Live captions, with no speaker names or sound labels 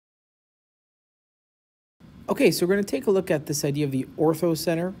Okay, so we're going to take a look at this idea of the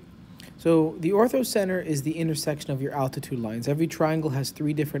orthocenter. So the orthocenter is the intersection of your altitude lines. Every triangle has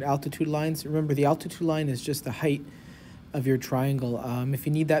 3 different altitude lines. Remember, the altitude line is just the height of your triangle. If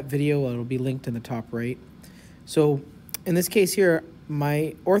you need that video, it'll be linked in the top right. So in this case here,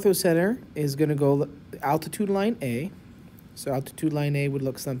 my orthocenter is going to go altitude line A. So altitude line A would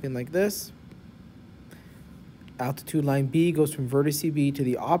look something like this. Altitude line B goes from vertex B to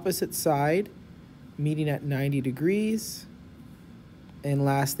the opposite side, meeting at 90 degrees. And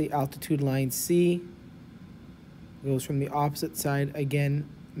lastly, altitude line C goes from the opposite side, again,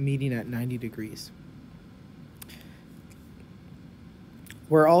 meeting at 90 degrees.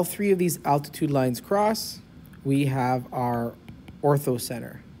 Where all 3 of these altitude lines cross, we have our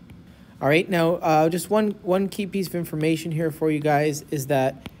orthocenter. All right, now just one key piece of information here for you guys is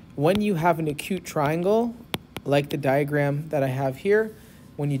that when you have an acute triangle, like the diagram that I have here,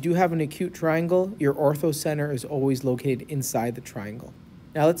 when you do have an acute triangle, your orthocenter is always located inside the triangle.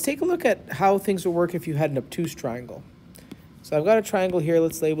 Now let's take a look at how things will work if you had an obtuse triangle. So I've got a triangle here.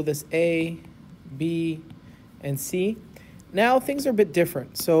 Let's label this A, B, and C. Now things are a bit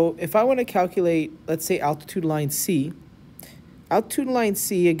different. So if I want to calculate, let's say altitude line C,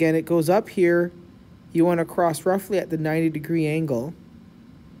 again, it goes up here. You want to cross roughly at the 90-degree angle.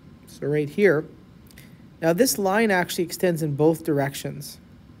 So right here. Now this line actually extends in both directions.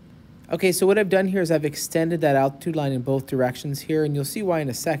 Okay, so what I've done here is I've extended that altitude line in both directions here, and you'll see why in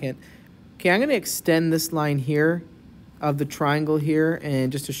a second. Okay, I'm going to extend this line here of the triangle here,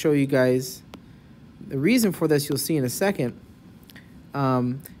 and just to show you guys the reason for this, you'll see in a second.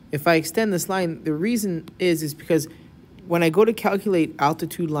 If I extend this line, the reason is because when I go to calculate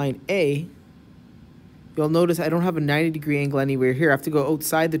altitude line A, you'll notice I don't have a 90-degree angle anywhere here. I have to go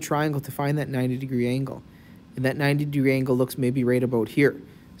outside the triangle to find that 90-degree angle. And that 90-degree angle looks maybe right about here.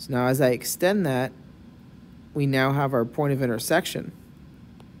 So now as I extend that, we now have our point of intersection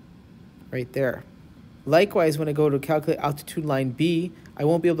right there. Likewise, when I go to calculate altitude line B, I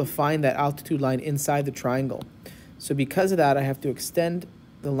won't be able to find that altitude line inside the triangle. So because of that, I have to extend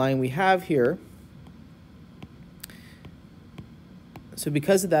the line we have here. So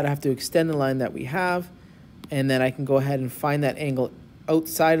because of that, I have to extend the line that we have, and then I can go ahead and find that angle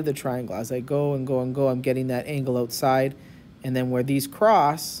outside of the triangle. As I go and go and go, I'm getting that angle outside. And then where these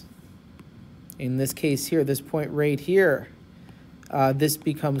cross, in this case here, this point right here, this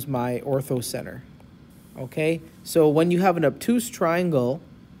becomes my orthocenter. Okay, so when you have an obtuse triangle,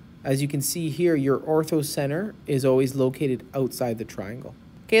 as you can see here, your orthocenter is always located outside the triangle.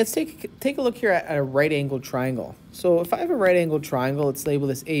 Okay, let's take a look here at a right-angled triangle. So if I have a right-angled triangle, let's label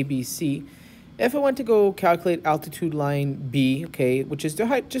this ABC. If I want to go calculate altitude line B, okay, which is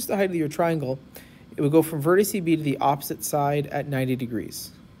just the height of your triangle, it would go from vertex B to the opposite side at 90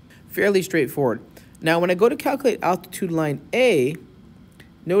 degrees. Fairly straightforward. Now, when I go to calculate altitude line A,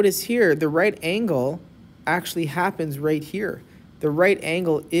 notice here the right angle actually happens right here. The right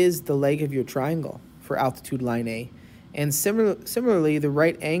angle is the leg of your triangle for altitude line A. And similarly, the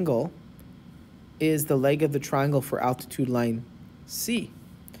right angle is the leg of the triangle for altitude line C.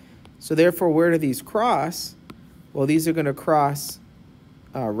 So therefore, where do these cross? Well, these are going to cross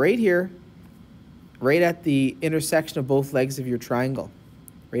right here, right at the intersection of both legs of your triangle,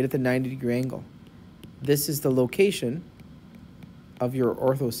 right at the 90-degree angle. This is the location of your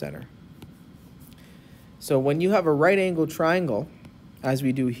orthocenter. So when you have a right-angled triangle, as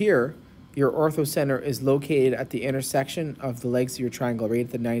we do here, your orthocenter is located at the intersection of the legs of your triangle, right at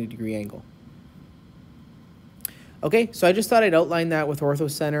the 90-degree angle. Okay, so I just thought I'd outline that with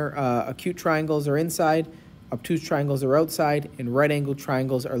orthocenter. Acute triangles are inside, obtuse triangles are outside, and right-angled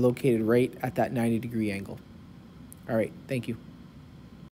triangles are located right at that 90-degree angle. All right, thank you.